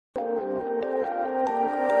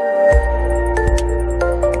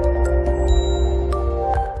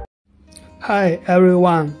Hi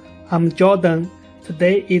everyone, I'm Jordan.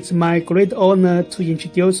 Today it's my great honor to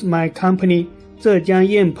introduce my company, Zhejiang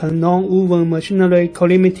Yanpeng Nonwoven Machinery Co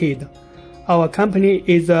Limited. Our company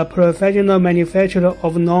is a professional manufacturer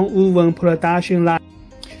of nonwoven production line.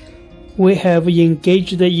 We have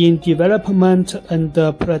engaged in development and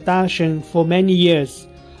production for many years.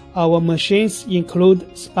 Our machines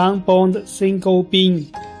include spun-bond single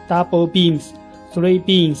beam, double beams, 3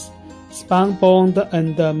 beams, spun-bond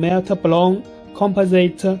and melt-blown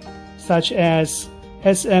composite such as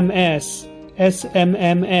SMS,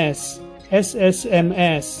 SMMS,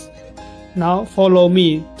 SSMS. Now follow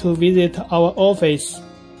me to visit our office.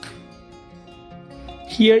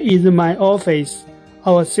 Here is my office.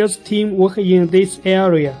 Our sales team works in this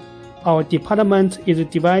area. Our department is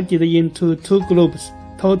divided into 2 groups,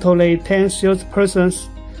 totally 10 salespersons.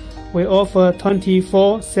 We offer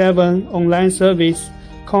 24/7 online service.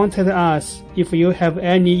 Contact us if you have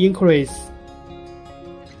any inquiries.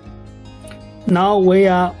 Now we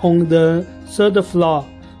are on the 3rd floor.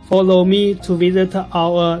 Follow me to visit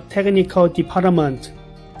our technical department.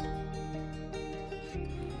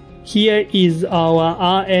 Here is our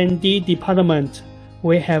R&D department.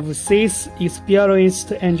 We have 6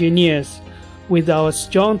 experienced engineers. With our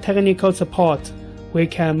strong technical support, we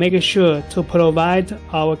can make sure to provide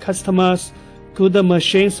our customers good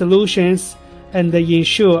machine solutions and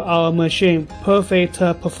ensure our machine perfect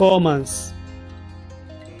performance.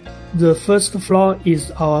 The 1st floor is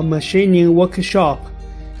our machining workshop.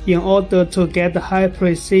 In order to get high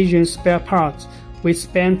precision spare parts, we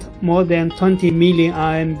spent more than 20 million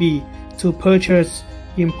RMB to purchase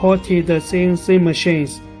imported CNC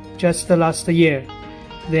machines just last year.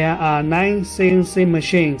 There are 9 CNC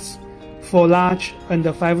machines, 4 large and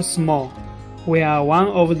 5 small. We are one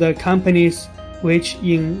of the companies which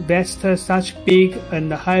invest such big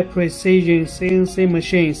and high precision CNC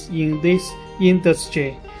machines in this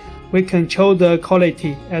industry. We control the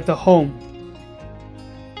quality at home.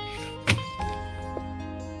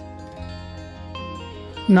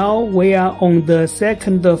 Now we are on the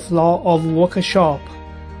 2nd floor of workshop.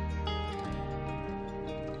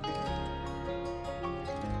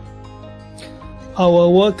 Our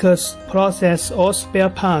workers process all spare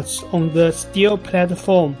parts on the steel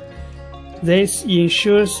platform. This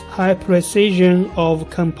ensures high precision of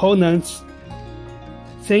components.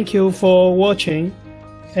 Thank you for watching,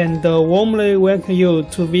 and warmly welcome you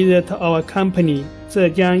to visit our company,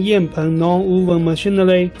 Zhejiang Yanpeng Nonwoven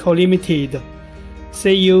Machinery Co Limited.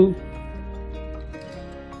 See you.